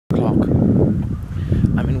o'clock.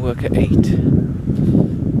 I'm in work at 8. And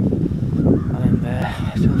I'm there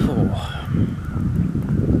till 4.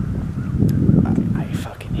 I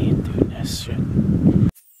fucking hate doing this shit.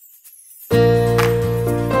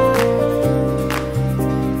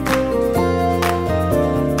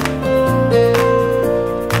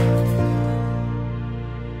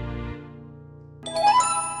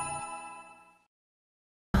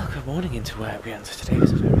 Good morning into where we enter today.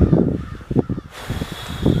 Is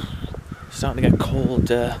starting to get cold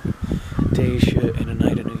days here in a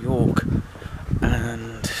night in New York,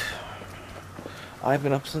 and I've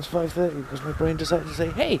been up since 5:30 because my brain decided to say,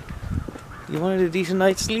 hey, you wanted a decent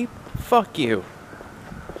night's sleep? Fuck you.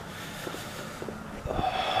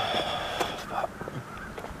 But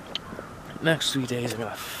next 3 days are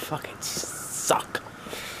gonna fucking suck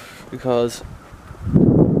because,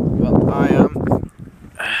 well, I am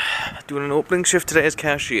doing an opening shift today as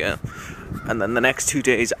cashier, and then the next 2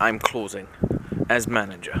 days I'm closing as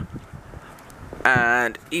manager,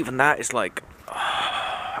 and even that is like,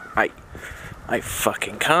 I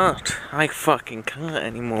fucking can't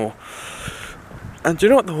anymore. And do you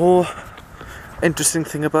know what the whole interesting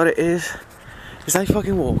thing about it is I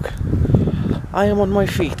fucking walk. I am on my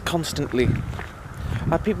feet constantly.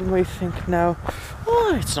 And people may think now,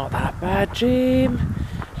 oh, it's not that bad, Jim.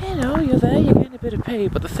 You know, you're there, you're getting a bit of pay.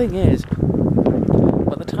 But the thing is,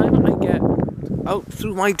 by the time I get out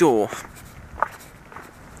through my door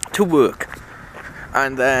to work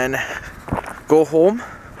and then go home,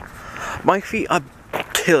 my feet are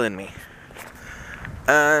killing me.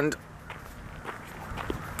 And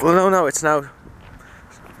well, no, it's now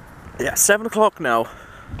 7 o'clock now.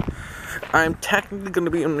 I'm technically going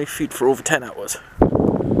to be on my feet for over 10 hours.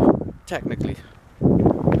 Technically.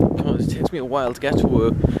 Because it takes me a while to get to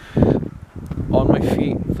work on my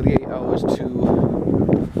feet for the 8 hours to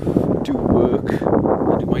do work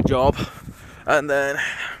and do my job, and then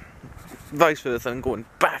vice versa, and going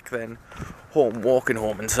back then home, walking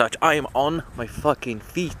home and such. I am on my fucking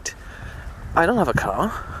feet. I don't have a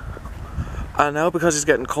car. And now, because it's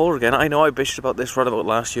getting colder again, I know I bitched about this right about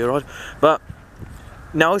last year, right? But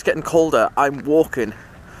now it's getting colder, I'm walking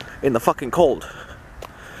in the fucking cold.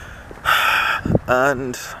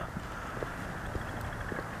 And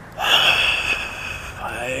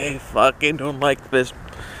I fucking don't like this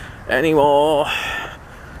anymore.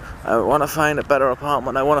 I want to find a better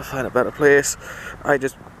apartment, I want to find a better place. I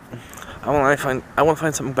want to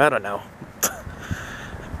find something better now.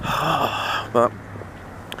 But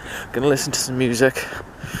gonna listen to some music,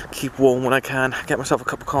 keep warm when I can, get myself a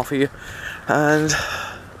cup of coffee, and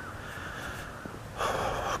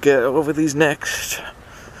get over these next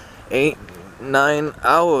 8-9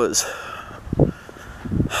 hours.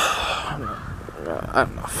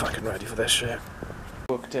 I'm not fucking ready for this shit.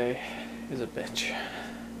 Work day is a bitch.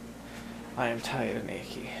 I am tired and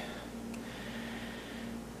achy,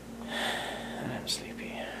 and I'm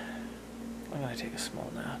sleepy. I'm gonna take a small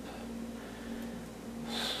nap.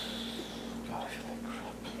 God, I feel like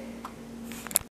crap.